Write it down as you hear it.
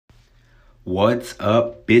What's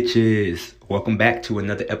up, bitches? Welcome back to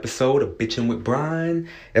another episode of Bitchin' with Brian,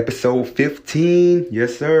 episode 15.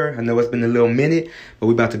 Yes, sir. I know it's been a little minute, but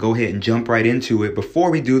we're about to go ahead and jump right into it. Before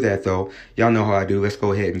we do that, though, y'all know how I do. Let's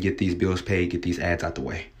go ahead and get these bills paid, get these ads out the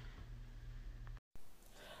way.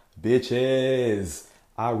 Bitches,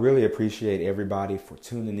 I really appreciate everybody for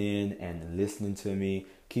tuning in and listening to me,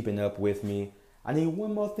 keeping up with me. I need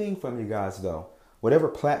one more thing from you guys, though. Whatever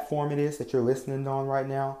platform it is that you're listening on right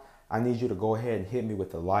now, I need you to go ahead and hit me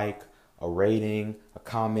with a like, a rating, a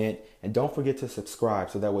comment, and don't forget to subscribe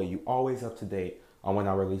so that way you're always up to date on when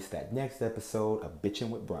I release that next episode of Bitchin'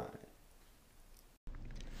 with Brian.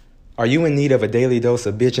 Are you in need of a daily dose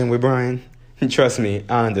of Bitchin' with Brian? Trust me,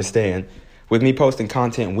 I understand. With me posting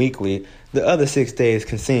content weekly, the other 6 days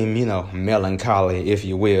can seem, melancholy, if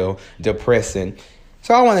you will, depressing.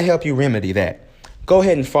 So I want to help you remedy that. Go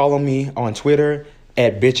ahead and follow me on Twitter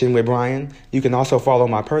at Bitchin' with Brian. You can also follow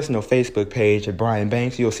my personal Facebook page at Brian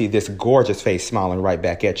Banks. You'll see this gorgeous face smiling right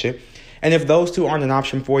back at you. And if those two aren't an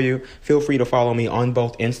option for you, feel free to follow me on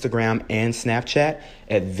both Instagram and Snapchat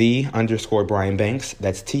at _Brian Banks.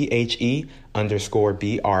 That's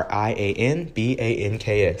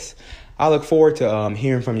THE_BRIANBANKS. I look forward to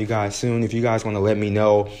hearing from you guys soon. If you guys want to let me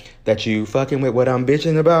know that you fucking with what I'm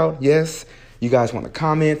bitching about, yes. You guys want to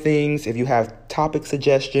comment things, if you have topic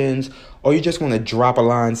suggestions, or you just want to drop a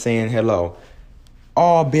line saying hello.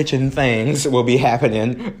 All bitching things will be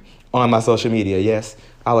happening on my social media, yes.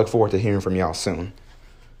 I look forward to hearing from y'all soon.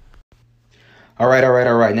 All right.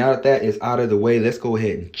 Now that is out of the way, let's go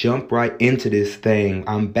ahead and jump right into this thing.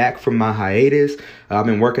 I'm back from my hiatus. I've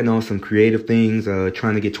been working on some creative things,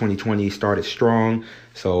 trying to get 2020 started strong.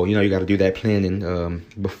 So, you got to do that planning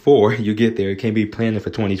before you get there. You can't be planning for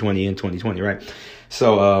 2020 in 2020, right?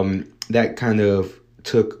 So that kind of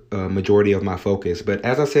took a majority of my focus. But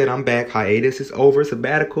as I said, I'm back. Hiatus is over.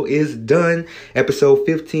 Sabbatical is done. Episode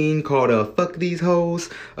 15 called Fuck These Hoes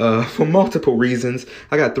for multiple reasons.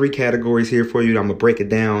 I got 3 categories here for you. I'm going to break it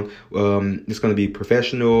down. It's going to be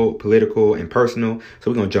professional, political, and personal. So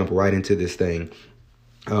we're going to jump right into this thing.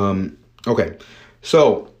 Okay.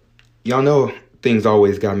 So y'all know things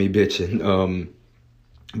always got me bitching.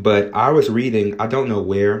 But I was reading, I don't know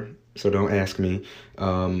where, so don't ask me.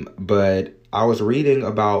 But I was reading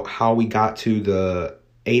about how we got to the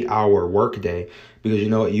 8-hour workday, because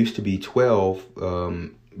it used to be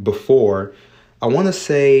 12 before. I want to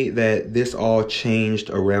say that this all changed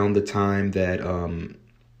around the time that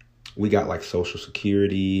we got like Social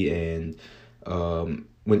Security and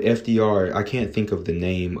when FDR, I can't think of the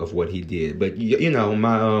name of what he did, but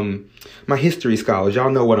my history scholars,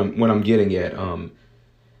 y'all know what I'm getting at.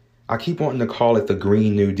 I keep wanting to call it the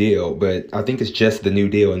Green New Deal, but I think it's just the New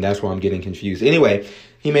Deal, and that's why I'm getting confused. Anyway,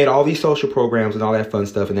 he made all these social programs and all that fun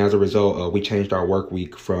stuff, and as a result, we changed our work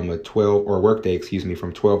week from workday,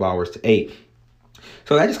 from 12 hours to 8.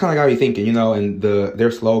 So that just kind of got me thinking, and their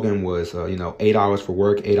slogan was, 8 hours for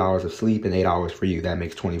work, 8 hours of sleep, and 8 hours for you. That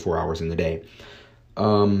makes 24 hours in the day.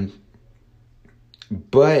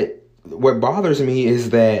 But what bothers me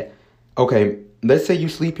is that, okay, let's say you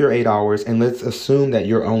sleep your 8 hours, and let's assume that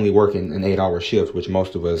you're only working an 8-hour shift, which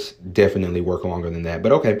most of us definitely work longer than that.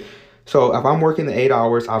 But okay, so if I'm working the 8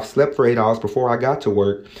 hours, I've slept for 8 hours before I got to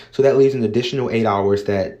work. So that leaves an additional 8 hours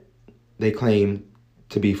that they claim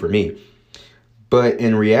to be for me. But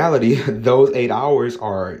in reality, those 8 hours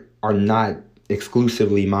are not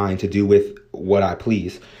exclusively mine to do with what I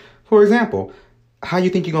please. For example, how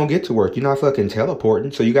you think you're going to get to work? You're not fucking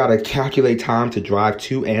teleporting. So you got to calculate time to drive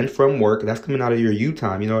to and from work. That's coming out of your U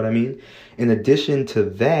time. You know what I mean? In addition to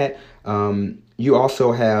that, you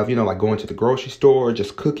also have, like going to the grocery store,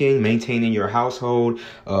 just cooking, maintaining your household.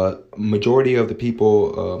 Majority of the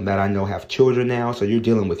people that I know have children now. So you're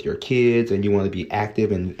dealing with your kids and you want to be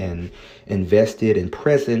active and invested and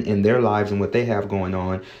present in their lives and what they have going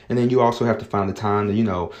on. And then you also have to find the time to,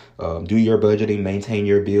 do your budgeting, maintain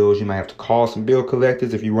your bills. You might have to call some bill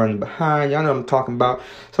collectors if you're running behind. Y'all know what I'm talking about.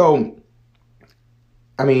 So,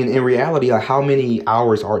 I mean, in reality, like how many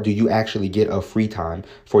hours do you actually get of free time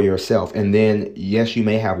for yourself? And then, yes, you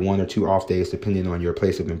may have 1 or 2 off days depending on your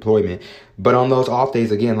place of employment. But on those off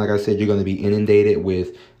days, again, like I said, you're going to be inundated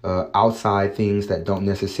with outside things that don't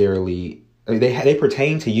necessarily, they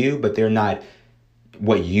pertain to you, but they're not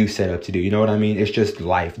what you set up to do. You know what I mean? It's just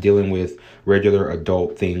life, dealing with regular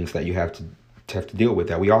adult things that you have to deal with,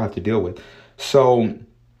 that we all have to deal with. So,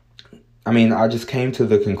 I mean, I just came to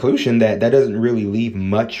the conclusion that doesn't really leave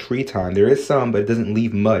much free time. There is some, but it doesn't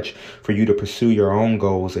leave much for you to pursue your own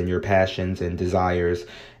goals and your passions and desires.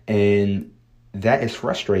 And that is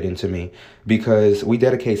frustrating to me because we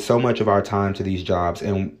dedicate so much of our time to these jobs,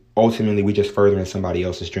 and ultimately we just furthering somebody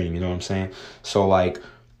else's dream. You know what I'm saying? So like,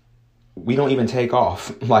 we don't even take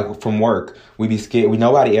off like from work. We be scared.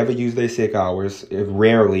 Nobody ever use their sick hours.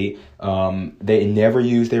 Rarely. They never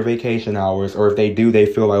use their vacation hours, or if they do, they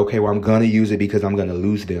feel like, okay, well, I'm gonna use it because I'm gonna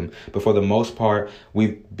lose them. But for the most part,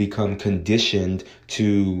 we've become conditioned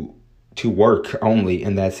to work only,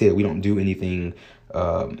 and that's it. We don't do anything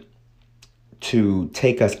to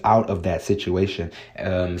take us out of that situation.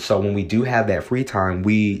 So when we do have that free time,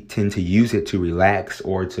 we tend to use it to relax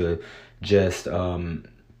or to just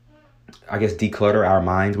I guess declutter our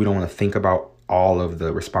minds. We don't want to think about all of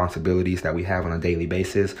the responsibilities that we have on a daily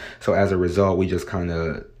basis. So as a result, we just kind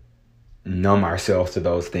of numb ourselves to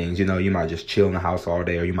those things. You know, you might just chill in the house all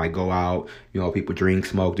day, or you might go out, you know, people drink,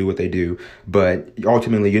 smoke, do what they do. But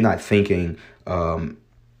ultimately, you're not thinking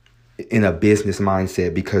in a business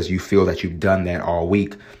mindset because you feel that you've done that all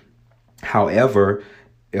week. However,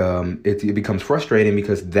 it becomes frustrating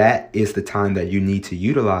because that is the time that you need to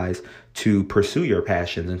utilize to pursue your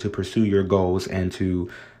passions and to pursue your goals and to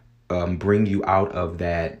bring you out of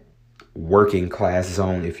that working class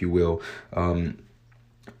zone, if you will.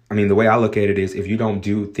 I mean, the way I look at it is, if you don't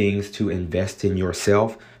do things to invest in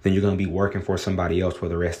yourself, then you're going to be working for somebody else for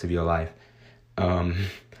the rest of your life.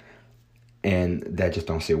 And that just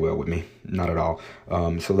don't sit well with me. Not at all.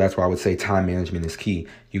 So that's why I would say time management is key.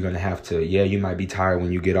 You're going to have to, you might be tired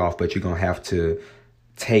when you get off, but you're going to have to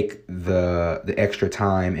take the extra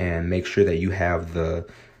time and make sure that you have the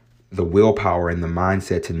willpower and the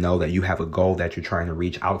mindset to know that you have a goal that you're trying to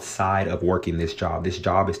reach outside of working this job. This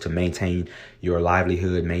job is to maintain your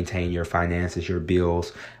livelihood, maintain your finances, your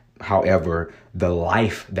bills. However, the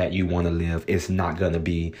life that you want to live is not going to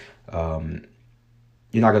be,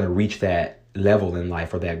 you're not going to reach that level in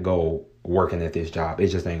life or that goal working at this job. It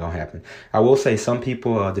just ain't going to happen. I will say some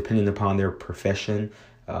people, depending upon their profession,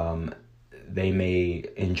 they may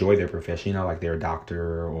enjoy their profession, you know, like they're a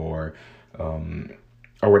doctor or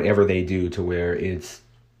whatever they do, to where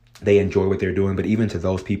they enjoy what they're doing. But even to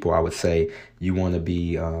those people, I would say you want to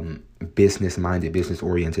be business-minded,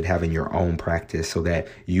 business-oriented, having your own practice so that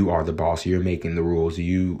you are the boss. You're making the rules.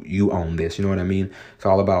 You own this. You know what I mean? It's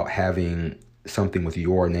all about having something with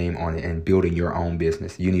your name on it and building your own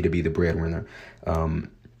business. You need to be the breadwinner. And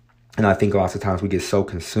I think lots of times we get so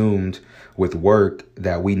consumed with work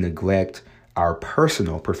that we neglect our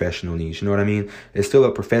personal professional needs. You know what I mean? It's still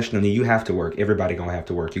a professional need. You have to work. Everybody gonna have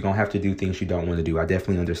to work. You're gonna have to do things you don't want to do. I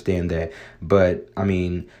definitely understand that. But I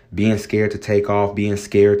mean, being scared to take off, being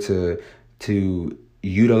scared to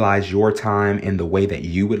utilize your time in the way that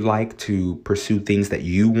you would like to pursue things that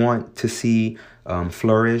you want to see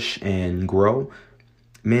flourish and grow.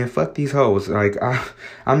 Man, fuck these hoes. Like,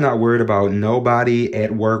 I'm not worried about nobody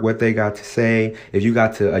at work, what they got to say. If you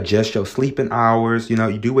got to adjust your sleeping hours, you know,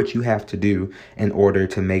 you do what you have to do in order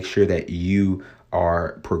to make sure that you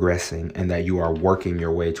are progressing and that you are working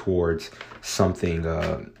your way towards something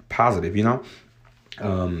positive, you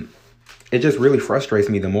know? It just really frustrates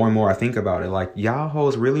me the more and more I think about it. Like, y'all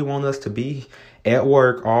hoes really want us to be at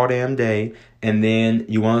work all damn day, and then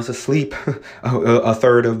you want us to sleep a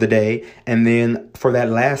third of the day, and then for that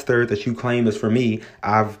last third that you claim is for me,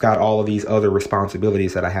 I've got all of these other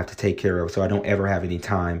responsibilities that I have to take care of, so I don't ever have any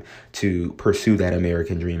time to pursue that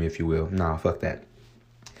American dream, if you will. Nah, fuck that.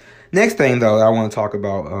 Next thing, though, I want to talk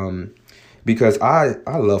about, because I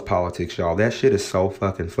love politics, y'all. That shit is so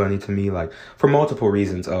fucking funny to me, like, for multiple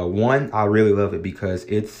reasons. One, I really love it because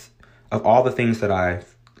it's, of all the things that I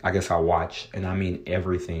guess I watch, and I mean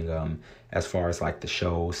everything, as far as like the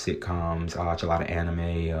shows, sitcoms, I watch a lot of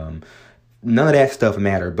anime, none of that stuff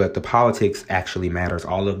matter, but the politics actually matters.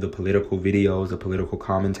 All of the political videos, the political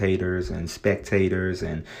commentators and spectators,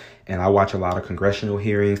 and I watch a lot of congressional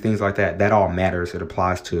hearings, things like that. That all matters. It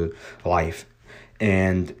applies to life.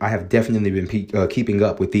 And I have definitely been keeping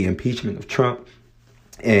up with the impeachment of Trump,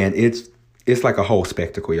 and it's like a whole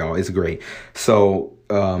spectacle, y'all. It's great. So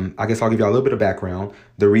I guess I'll give y'all a little bit of background.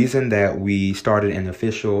 The reason that we started an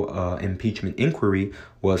official impeachment inquiry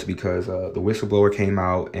was because the whistleblower came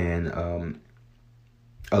out and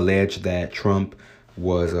alleged that Trump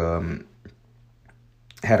was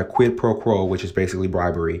had a quid pro quo, which is basically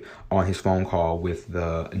bribery, on his phone call with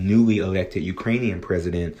the newly elected Ukrainian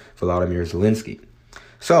president, Volodymyr Zelensky.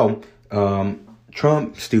 So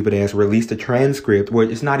Trump, stupid ass, released a transcript.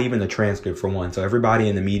 Well, it's not even a transcript, for one. So everybody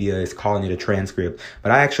in the media is calling it a transcript.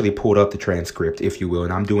 But I actually pulled up the transcript, if you will.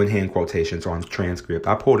 And I'm doing hand quotations on transcript.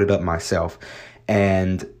 I pulled it up myself.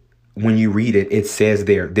 And when you read it, it says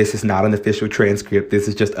there, this is not an official transcript. This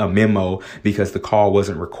is just a memo because the call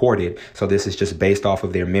wasn't recorded. So this is just based off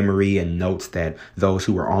of their memory and notes that those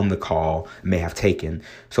who were on the call may have taken.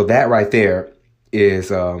 So that right there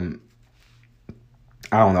is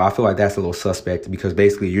I don't know. I feel like that's a little suspect because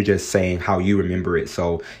basically you're just saying how you remember it.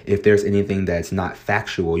 So if there's anything that's not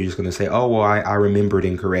factual, you're just going to say, oh, well, I remembered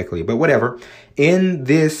incorrectly. But whatever. In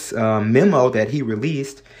this memo that he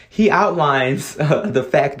released, he outlines the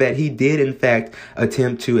fact that he did, in fact,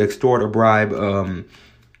 attempt to extort or bribe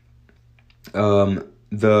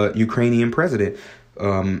the Ukrainian president.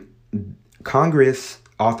 Congress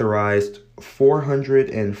authorized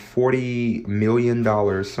 $440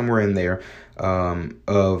 million, somewhere in there,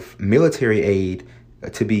 of military aid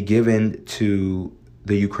to be given to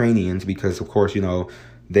the Ukrainians because, of course, you know,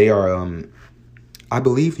 they are, I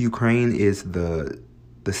believe Ukraine is the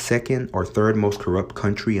second or third most corrupt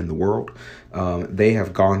country in the world. They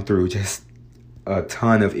have gone through just a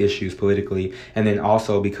ton of issues politically. And then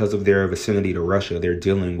also because of their vicinity to Russia, they're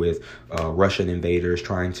dealing with Russian invaders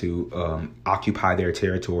trying to occupy their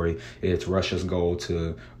territory. It's Russia's goal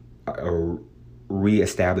to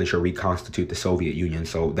reestablish or reconstitute the Soviet Union.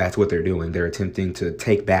 So that's what they're doing. They're attempting to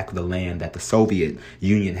take back the land that the Soviet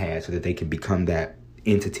Union had so that they can become that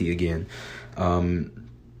entity again.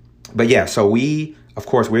 But yeah, so we, of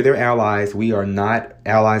course, we're their allies. We are not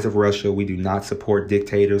allies of Russia. We do not support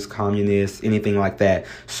dictators, communists, anything like that.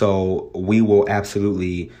 So we will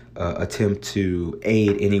absolutely attempt to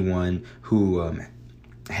aid anyone who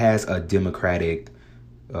has a democratic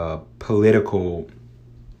political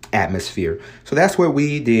atmosphere. So that's what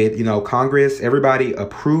we did. You know, Congress, everybody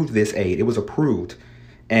approved this aid. It was approved.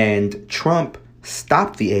 And Trump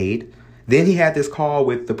stopped the aid. Then he had this call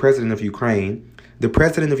with the president of Ukraine. The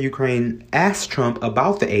president of Ukraine asked Trump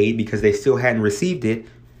about the aid because they still hadn't received it.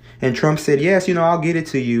 And Trump said, yes, you know, I'll get it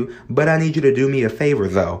to you, but I need you to do me a favor,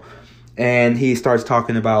 though. And he starts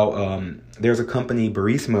talking about there's a company,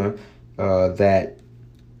 Burisma, that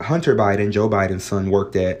Hunter Biden, Joe Biden's son,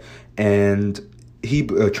 worked at. And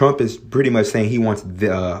Trump is pretty much saying he wants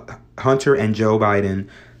Hunter and Joe Biden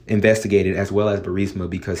investigated as well as Burisma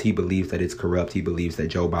because he believes that it's corrupt. He believes that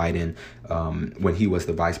Joe Biden, when he was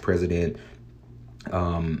the vice president,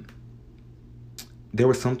 there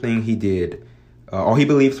was something he did, or he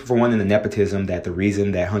believes, for one, in the nepotism, that the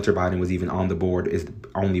reason that Hunter Biden was even on the board is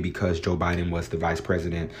only because Joe Biden was the vice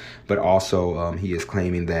president. But also he is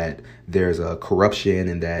claiming that there's a corruption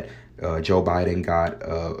and that Joe Biden got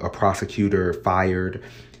a prosecutor fired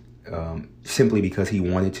simply because he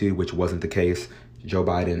wanted to, which wasn't the case. Joe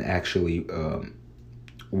Biden actually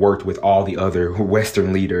worked with all the other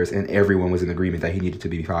Western leaders and everyone was in agreement that he needed to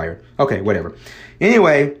be fired. Okay, whatever.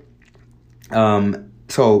 Anyway,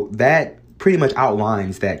 so that pretty much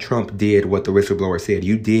outlines that Trump did what the whistleblower said.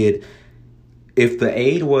 You did, if the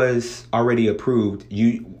aid was already approved,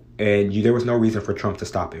 there was no reason for Trump to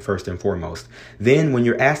stop it, first and foremost. Then when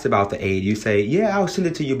you're asked about the aid, you say, yeah, I'll send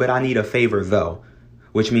it to you, but I need a favor though,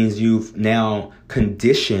 which means you've now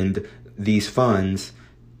conditioned these funds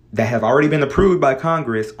that have already been approved by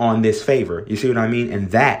Congress on this favor. You see what I mean?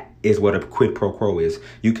 And that is what a quid pro quo is.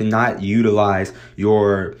 You cannot utilize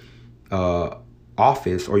your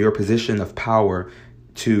office or your position of power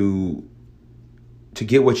to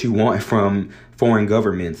get what you want from foreign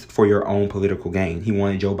governments for your own political gain. He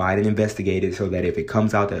wanted Joe Biden investigated so that if it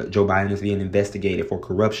comes out that Joe Biden is being investigated for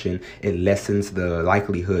corruption, it lessens the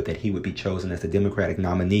likelihood that he would be chosen as the Democratic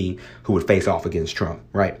nominee who would face off against Trump,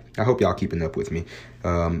 right? I hope y'all keeping up with me.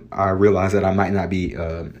 I realize that I might not be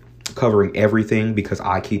covering everything because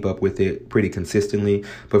I keep up with it pretty consistently.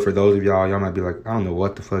 But for those of y'all might be like, I don't know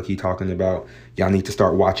what the fuck he talking about. Y'all need to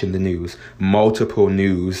start watching the news, multiple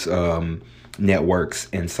news networks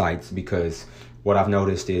and sites, because what I've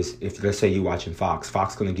noticed is if, let's say you're watching Fox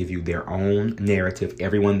going to give you their own narrative.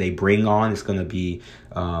 Everyone they bring on is going to be,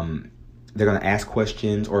 they're going to ask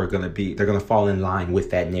questions or they're going to fall in line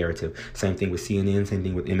with that narrative. Same thing with CNN, same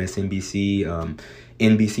thing with MSNBC,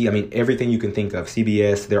 NBC. I mean, everything you can think of,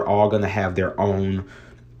 CBS, they're all going to have their own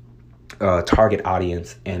target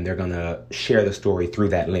audience and they're going to share the story through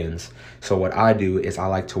that lens. So what I do is I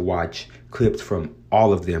like to watch clips from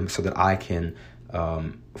all of them so that I can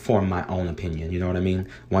form my own opinion. You know what I mean?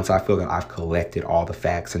 Once I feel that I've collected all the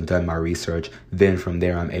facts and done my research, then from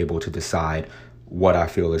there I'm able to decide what I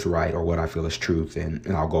feel is right or what I feel is truth, and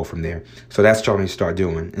I'll go from there. So that's what I'm going to start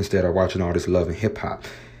doing instead of watching all this love and hip hop.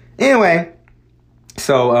 Anyway,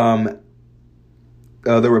 so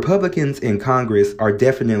the Republicans in Congress are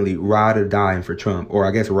definitely ride or dying for Trump, or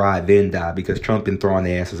I guess ride then die, because Trump been throwing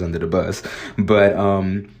their asses under the bus. But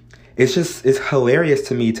it's hilarious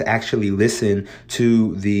to me to actually listen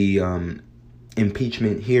to the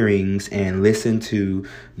impeachment hearings and listen to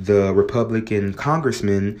the Republican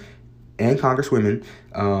congressmen and congresswomen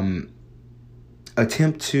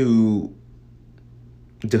attempt to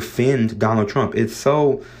defend Donald Trump. It's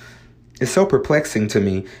so perplexing to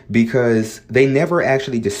me because they never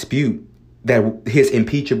actually dispute that his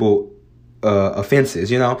impeachable offenses.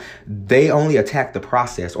 They only attack the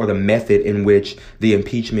process or the method in which the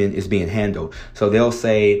impeachment is being handled. So they'll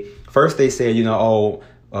say, first they say,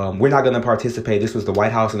 we're not going to participate. This was the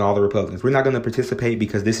White House and all the Republicans. We're not going to participate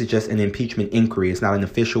because this is just an impeachment inquiry. It's not an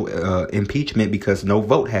official impeachment because no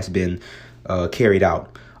vote has been carried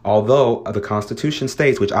out. Although the Constitution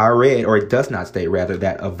states, which I read, or it does not state rather,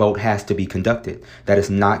 that a vote has to be conducted. That is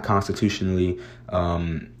not constitutionally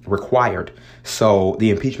required. So the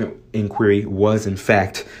impeachment inquiry was in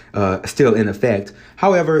fact still in effect.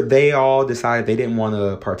 However, they all decided they didn't want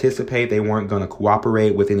to participate. They weren't going to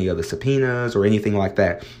cooperate with any other subpoenas or anything like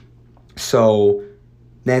that. So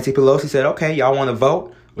Nancy Pelosi said, okay, y'all want to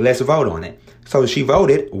vote? Well, let's vote on it. So she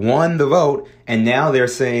voted, won the vote, and now they're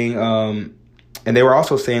saying, and they were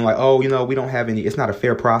also saying like, we don't have any, it's not a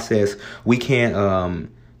fair process. We can't,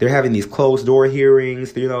 they're having these closed door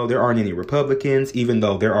hearings. There aren't any Republicans, even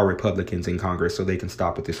though there are Republicans in Congress, so they can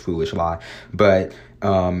stop with this foolish lie. But,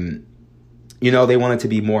 they wanted to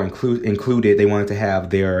be more included. They wanted to have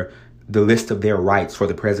the list of their rights for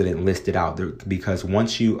the president listed out, because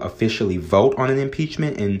once you officially vote on an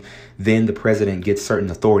impeachment, and then the president gets certain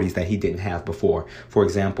authorities that he didn't have before. For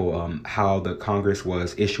example, how the Congress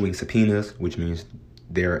was issuing subpoenas, which means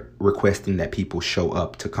they're requesting that people show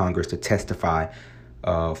up to Congress to testify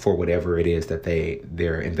for whatever it is that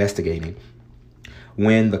they're investigating.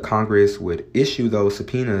 When the Congress would issue those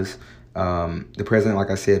subpoenas, the president, like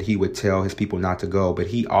I said, he would tell his people not to go, but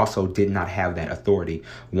he also did not have that authority.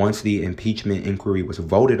 Once the impeachment inquiry was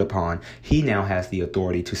voted upon, he now has the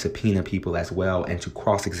authority to subpoena people as well, and to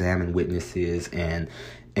cross-examine witnesses and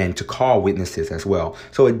to call witnesses as well.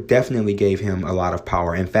 So it definitely gave him a lot of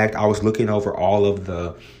power. In fact, I was looking over all of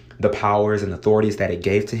the powers and authorities that it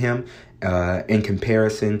gave to him in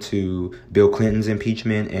comparison to Bill Clinton's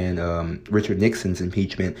impeachment and Richard Nixon's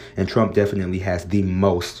impeachment, and Trump definitely has the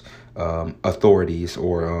most authorities,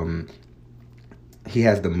 or he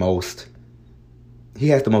has the most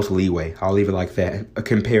leeway. I'll leave it like that,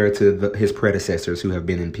 compared to his predecessors who have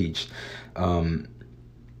been impeached.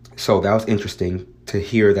 So that was interesting to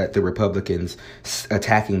hear that the Republicans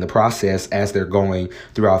attacking the process as they're going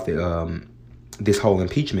throughout this whole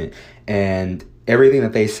impeachment, and everything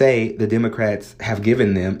that they say, the Democrats have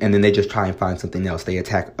given them, and then they just try and find something else. They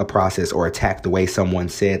attack a process or attack the way someone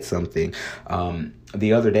said something.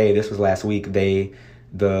 The other day, this was last week,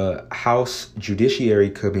 the House Judiciary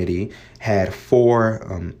Committee had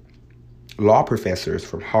 4 law professors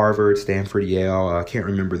from Harvard, Stanford, Yale. I can't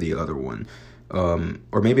remember the other one.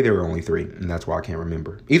 Or maybe there were only 3, and that's why I can't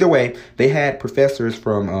remember. Either way, they had professors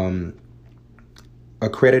from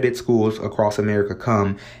accredited schools across America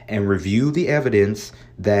come and review the evidence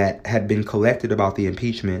that had been collected about the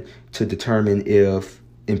impeachment to determine if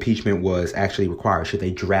impeachment was actually required. Should they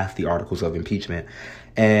draft the articles of impeachment?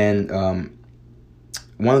 And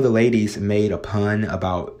one of the ladies made a pun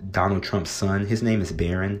about Donald Trump's son. His name is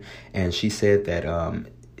Barron, and she said that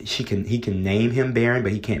he can name him Barron,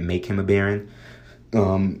 but he can't make him a Baron.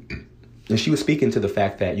 And she was speaking to the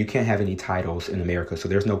fact that you can't have any titles in America. So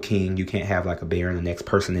there's no king. You can't have like a baron, the next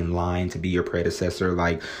person in line to be your predecessor.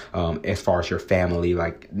 Like, as far as your family,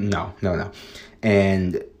 like, no.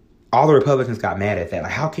 And all the Republicans got mad at that.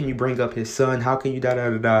 Like, how can you bring up his son? How can you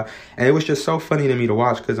da-da-da-da? And it was just so funny to me to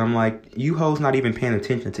watch, because I'm like, you hoes not even paying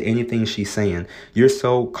attention to anything she's saying. You're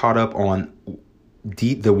so caught up on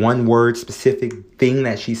the one word specific thing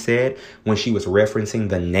that she said when she was referencing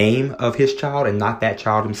the name of his child and not that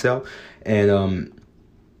child himself. And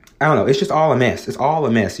I don't know. It's just all a mess. It's all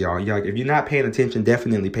a mess, y'all. If you're not paying attention,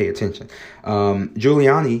 definitely pay attention.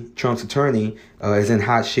 Giuliani, Trump's attorney, is in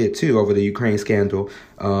hot shit too over the Ukraine scandal.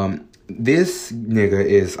 This nigga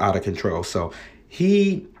is out of control. So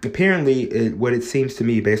he apparently, what it seems to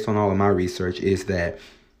me, based on all of my research, is that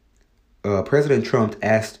President Trump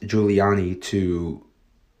asked Giuliani to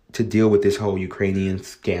deal with this whole Ukrainian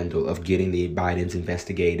scandal of getting the Bidens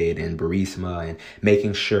investigated and Burisma, and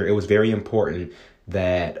making sure it was very important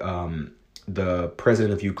that the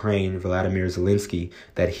president of Ukraine, Volodymyr Zelensky,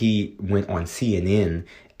 that he went on CNN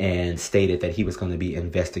and stated that he was going to be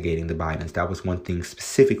investigating the Bidens. That was one thing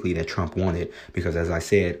specifically that Trump wanted, because as I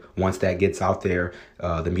said, once that gets out there,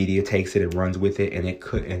 the media takes it and runs with it, and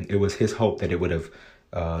it was his hope that it would have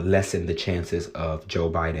lessened the chances of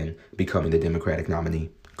Joe Biden becoming the Democratic nominee.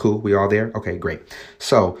 Cool, we all there? Okay, great.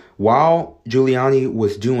 So while Giuliani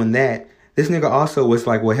was doing that, this nigga also was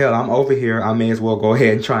like, well, hell, I'm over here. I may as well go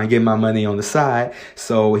ahead and try and get my money on the side.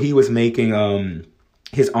 So he was making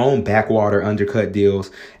his own backwater undercut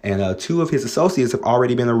deals, and two of his associates have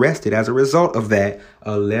already been arrested as a result of that.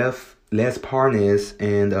 Les Parnes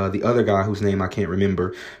and the other guy whose name I can't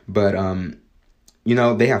remember, but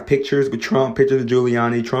they have pictures with Trump, pictures of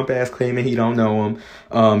Giuliani. Trump ass claiming he don't know him.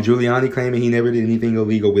 Giuliani claiming he never did anything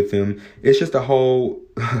illegal with him. It's just a whole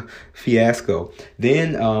fiasco.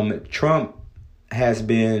 Then Trump has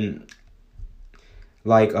been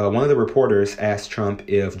one of the reporters asked Trump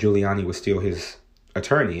if Giuliani was still his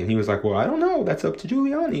attorney, and he was like, well, I don't know, that's up to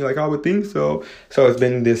Giuliani, I would think so. So it's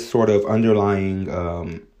been this sort of underlying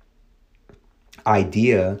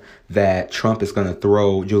idea that Trump is going to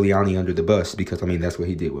throw Giuliani under the bus, because that's what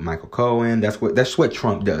he did with Michael Cohen. That's what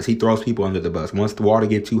Trump does. He throws people under the bus. Once the water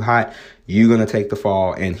gets too hot, you're going to take the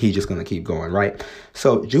fall, and he's just going to keep going, right?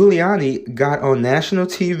 So Giuliani got on national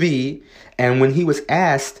TV, and when he was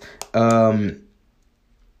asked how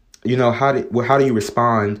do you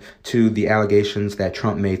respond to the allegations that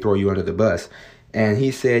Trump may throw you under the bus? And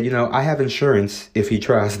he said, I have insurance if he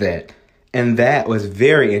tries that. And that was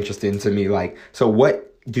very interesting to me. So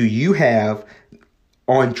what do you have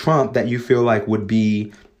on Trump that you feel like would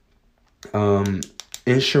be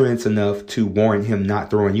insurance enough to warrant him not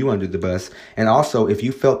throwing you under the bus? And also, if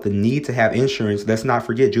you felt the need to have insurance, let's not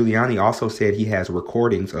forget Giuliani also said he has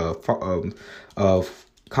recordings of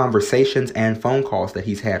conversations and phone calls that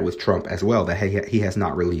he's had with Trump as well that he has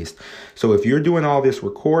not released. So if you're doing all this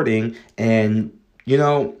recording and,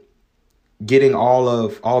 getting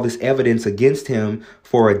all this evidence against him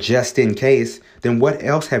for a just in case, then what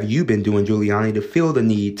else have you been doing, Giuliani, to feel the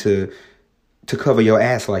need to cover your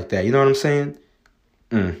ass like that? You know what I'm saying?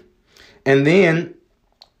 And then,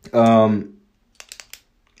 let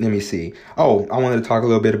me see. Oh, I wanted to talk a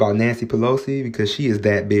little bit about Nancy Pelosi, because she is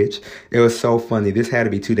that bitch. It was so funny. This had to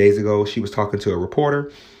be 2 days ago. She was talking to a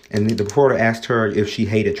reporter, and the reporter asked her if she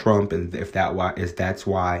hated Trump, and that's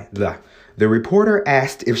why. The reporter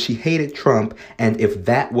asked if she hated Trump, and if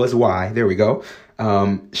that was why. There we go.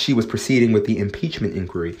 She was proceeding with the impeachment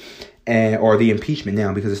inquiry, or the impeachment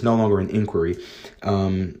now, because it's no longer an inquiry.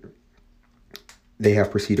 They have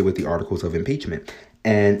proceeded with the articles of impeachment.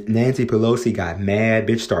 And Nancy Pelosi got mad,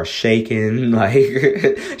 bitch started shaking,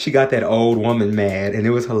 she got that old woman mad, and it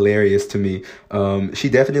was hilarious to me. She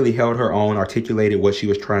definitely held her own, articulated what she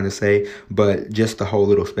was trying to say, but just the whole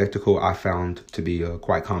little spectacle I found to be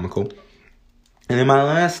quite comical. And then my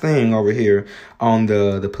last thing over here on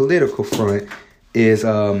the political front is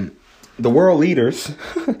the world leaders.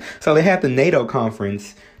 So they had the NATO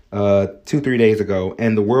conference 2-3 days ago,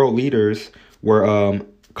 and the world leaders were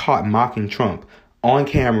caught mocking Trump on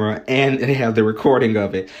camera, and they have the recording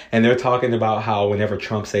of it. And they're talking about how whenever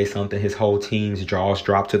Trump says something, his whole team's jaws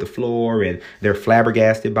drop to the floor, and they're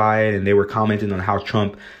flabbergasted by it. And they were commenting on how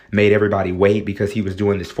Trump made everybody wait because he was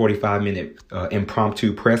doing this 45-minute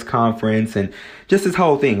impromptu press conference, and just this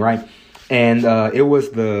whole thing, right? And it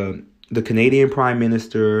was the Canadian Prime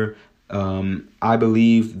Minister, I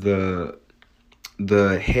believe the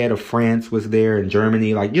head of France was there, and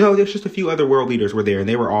Germany, there's just a few other world leaders were there, and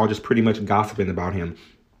they were all just pretty much gossiping about him.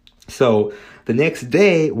 So the next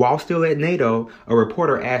day, while still at NATO, a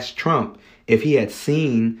reporter asked Trump if he had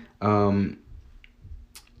seen Prime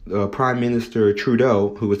Minister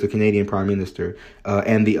Trudeau, who was the Canadian Prime Minister,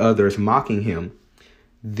 and the others mocking him.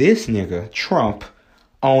 This nigga, Trump,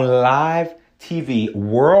 on live TV,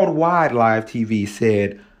 worldwide live TV,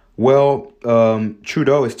 said, well,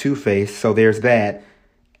 Trudeau is two-faced, so there's that.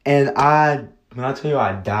 And when I tell you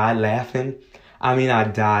I died laughing, I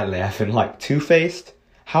died laughing. Two-faced?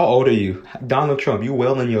 How old are you? Donald Trump, you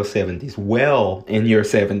well in your 70s.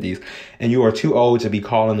 And you are too old to be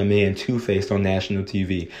calling a man two-faced on national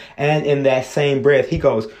TV. And in that same breath, he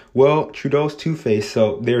goes, well, Trudeau's two-faced,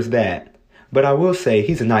 so there's that. But I will say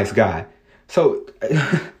he's a nice guy. So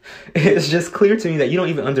it's just clear to me that you don't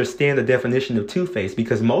even understand the definition of two-faced,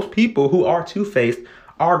 because most people who are two-faced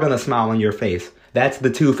are going to smile on your face. That's the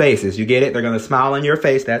two faces. You get it? They're going to smile on your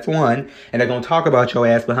face. That's one. And they're going to talk about your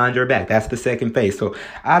ass behind your back. That's the second face. So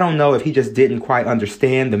I don't know if he just didn't quite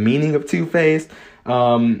understand the meaning of two-faced,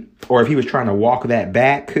 or if he was trying to walk that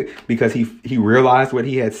back because he realized what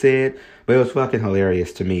he had said. But it was fucking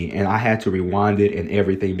hilarious to me. And I had to rewind it and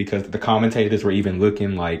everything, because the commentators were even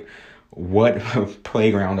looking like, what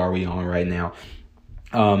playground are we on right now?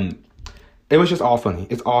 It was just all funny.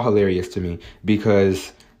 It's all hilarious to me,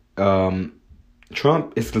 because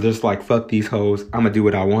Trump is just like, fuck these hoes. I'm going to do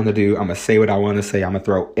what I want to do. I'm going to say what I want to say. I'm going to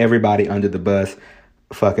throw everybody under the bus.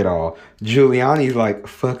 Fuck it all. Giuliani's like,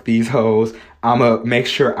 fuck these hoes. I'm going to make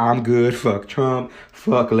sure I'm good. Fuck Trump.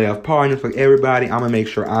 Fuck left partners. Fuck everybody. I'm going to make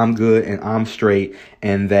sure I'm good and I'm straight.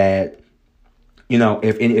 And that,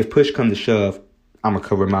 if push comes to shove, I'm gonna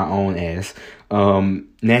cover my own ass.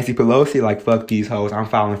 Nancy Pelosi, like, fuck these hoes. I'm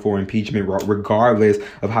filing for impeachment regardless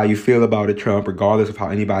of how you feel about it, Trump, regardless of how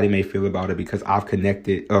anybody may feel about it, because I've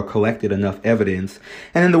collected enough evidence.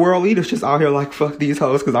 And then the world leaders just out here like, fuck these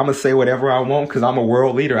hoes, because I'm gonna say whatever I want, because I'm a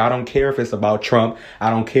world leader. I don't care if it's about Trump.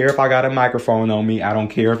 I don't care if I got a microphone on me. I don't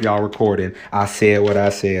care if y'all recording. I said what I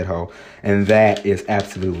said, ho. And that is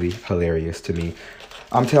absolutely hilarious to me.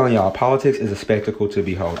 I'm telling y'all, politics is a spectacle to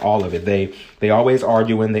behold. All of it. They always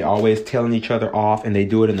arguing. They always telling each other off, and they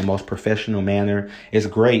do it in the most professional manner. It's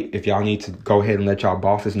great if y'all need to go ahead and let y'all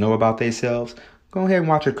bosses know about themselves. Go ahead and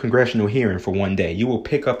watch a congressional hearing for one day. You will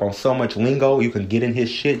pick up on so much lingo. You can get in his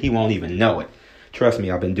shit. He won't even know it. Trust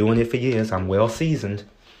me, I've been doing it for years. I'm well seasoned.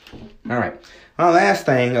 All right. Last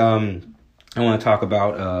thing I want to talk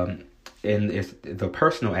about, and it's the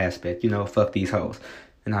personal aspect. Fuck these hoes.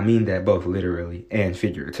 And I mean that both literally and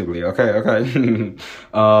figuratively. Okay.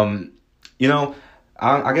 I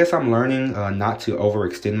guess I'm learning not to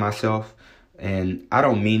overextend myself. And I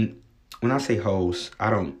don't mean, when I say hoes,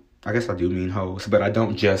 I guess I do mean hoes, but I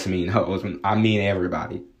don't just mean hoes. I mean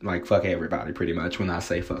everybody. Like, fuck everybody, pretty much, when I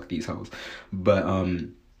say fuck these hoes. But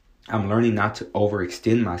I'm learning not to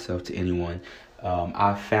overextend myself to anyone.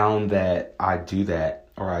 I found that I did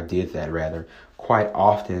that rather, quite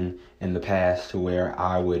often in the past, to where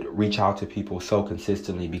I would reach out to people so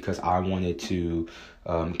consistently because I wanted to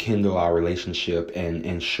kindle our relationship and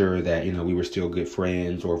ensure that, we were still good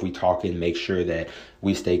friends, or if we talking, make sure that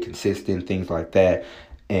we stay consistent, things like that.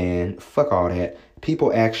 And fuck all that.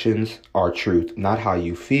 People actions are truth, not how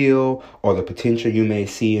you feel or the potential you may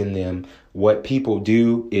see in them. What people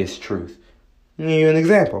do is truth. I'll give you an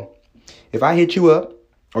example. If I hit you up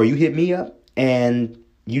or you hit me up and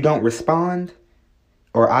you don't respond,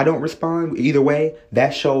 or I don't respond, either way,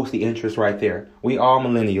 that shows the interest right there. We all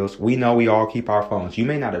millennials. We know we all keep our phones. You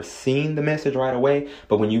may not have seen the message right away,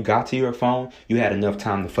 but when you got to your phone, you had enough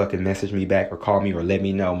time to fucking message me back or call me or let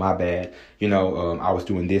me know, my bad. I was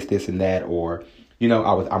doing this, and that, or,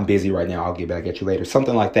 I'm busy right now. I'll get back at you later.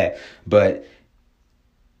 Something like that. But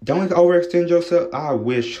don't overextend yourself. I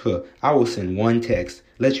wish I will send one text,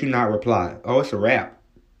 let you not reply. Oh, it's a wrap.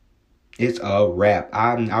 It's a wrap.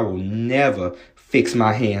 I will never fix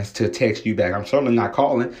my hands to text you back. I'm certainly not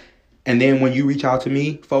calling. And then when you reach out to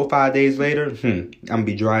me 4-5 days later, I'm gonna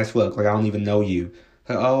be dry as fuck. Like, I don't even know you.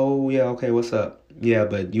 Like, oh yeah, okay, what's up? Yeah,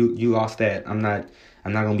 but you lost that. I'm not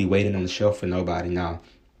gonna be waiting on the shelf for nobody. No.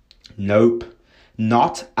 Nope.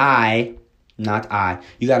 Not I.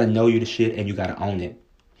 You gotta know you the shit, and you gotta own it.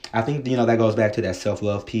 I think, that goes back to that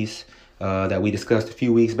self-love piece that we discussed a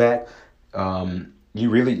few weeks back.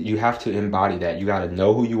 You have to embody that. You got to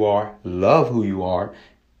know who you are, love who you are,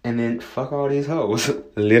 and then fuck all these hoes,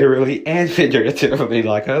 literally and figuratively,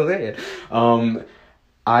 like I said.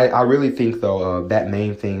 I really think, though, that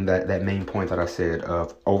main thing, that main point that I said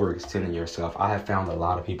of overextending yourself, I have found a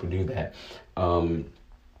lot of people do that. And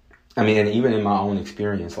even in my own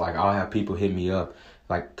experience, like, I'll have people hit me up,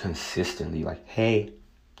 like, consistently, like, hey,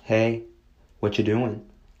 what you doing?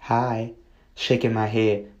 Hi, shaking my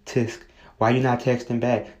head, tisk. Why you not texting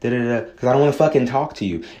back? Because I don't want to fucking talk to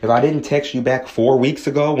you. If I didn't text you back 4 weeks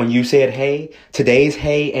ago when you said hey, today's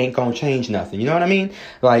hey ain't gonna change nothing. You know what I mean?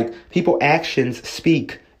 Like, people actions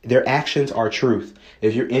speak. Their actions are truth.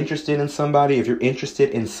 If you're interested in somebody, if you're interested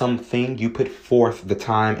in something, you put forth the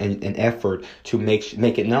time and effort to make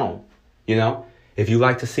it known. If you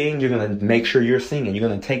like to sing, you're going to make sure you're singing. You're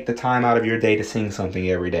going to take the time out of your day to sing something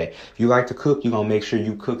every day. If you like to cook, you're going to make sure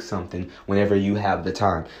you cook something whenever you have the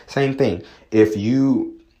time. Same thing. If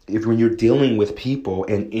when you're dealing with people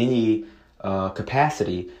in any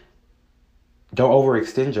capacity, don't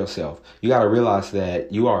overextend yourself. You got to realize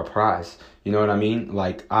that you are a prize. You know what I mean?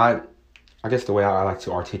 Like, I guess the way I like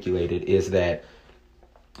to articulate it is that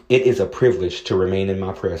it is a privilege to remain in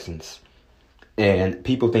my presence. And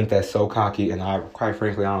people think that's so cocky, and quite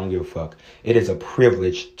frankly, I don't give a fuck. It is a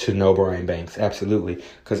privilege to know Brian Banks, absolutely,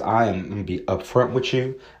 because I'm going to be upfront with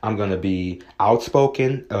you. I'm going to be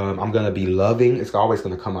outspoken. I'm going to be loving. It's always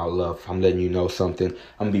going to come out love. I'm letting you know something.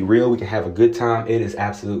 I'm going to be real. We can have a good time. It is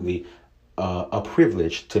absolutely a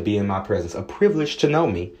privilege to be in my presence, a privilege to know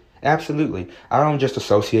me. Absolutely. I don't just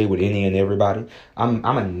associate with any and everybody. I'm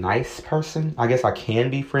a nice person. I guess I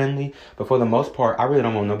can be friendly, but for the most part, I really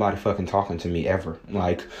don't want nobody fucking talking to me ever.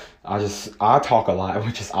 Like, I talk a lot,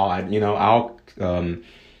 which is odd. I'll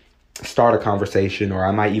start a conversation, or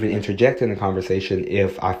I might even interject in a conversation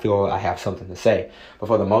if I feel I have something to say. But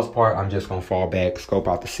for the most part, I'm just gonna fall back, scope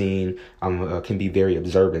out the scene. I can be very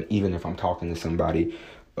observant, even if I'm talking to somebody.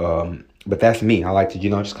 But that's me. I like to,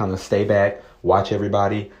 just kind of stay back, watch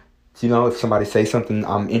everybody. you know, if somebody says something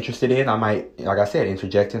I'm interested in, I might, like I said,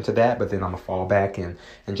 interject into that, but then I'm going to fall back and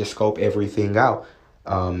just scope everything out.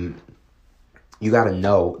 You got to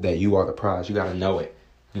know that you are the prize. You got to know it.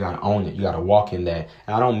 You got to own it. You got to walk in that.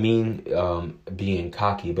 And I don't mean being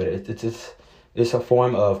cocky, but it's a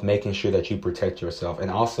form of making sure that you protect yourself. And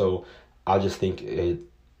also, I just think I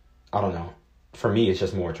don't know. For me, it's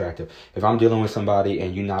just more attractive. If I'm dealing with somebody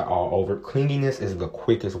and you're not all over, clinginess is the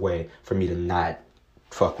quickest way for me to not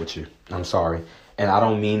fuck with you. I'm sorry. And I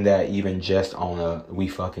don't mean that even just on a we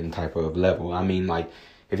fucking type of level. I mean, like,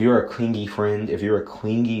 if you're a clingy friend, if you're a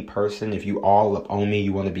clingy person, if you all up on me,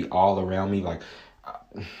 you want to be all around me, like,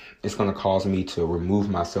 it's going to cause me to remove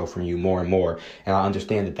myself from you more and more. And I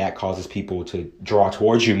understand that causes people to draw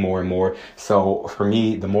towards you more and more. So for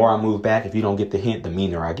me, the more I move back, if you don't get the hint, the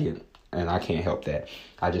meaner I get. And I can't help that.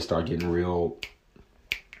 I just start getting real,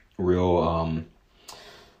 I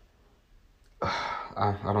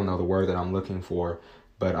don't know the word that I'm looking for,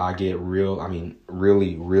 but I get really,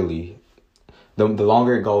 the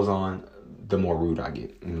longer it goes on, the more rude I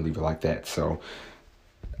get, and leave it like that. So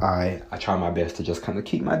I try my best to just kind of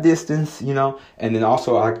keep my distance, you know. And then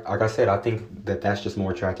also, like I said, I think that's just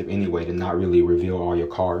more attractive anyway, to not really reveal all your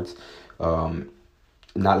cards,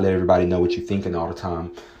 not let everybody know what you're thinking all the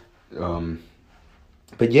time.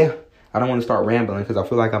 But yeah, I don't want to start rambling because I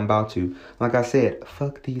feel like I'm about to. Like I said,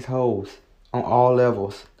 fuck these hoes on all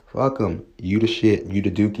levels. Fuck them. You the shit. You the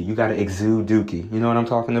dookie. You gotta exude dookie. You know what I'm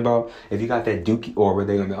talking about? If you got that dookie aura,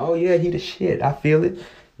 they're gonna be, oh yeah, he the shit. I feel it.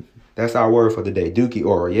 That's our word for the day. Dookie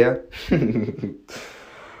aura, yeah?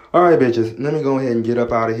 All right, bitches. Let me go ahead and get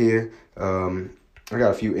up out of here. I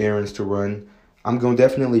got a few errands to run. I'm going to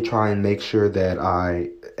definitely try and make sure that I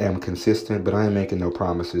am consistent, but I ain't making no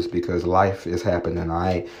promises because life is happening.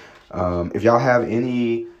 If y'all have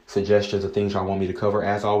any suggestions of things y'all want me to cover,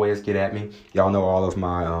 as always, get at me. Y'all know all of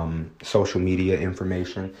my social media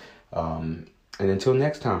information. And until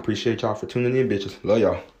next time, appreciate y'all for tuning in, bitches. Love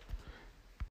y'all.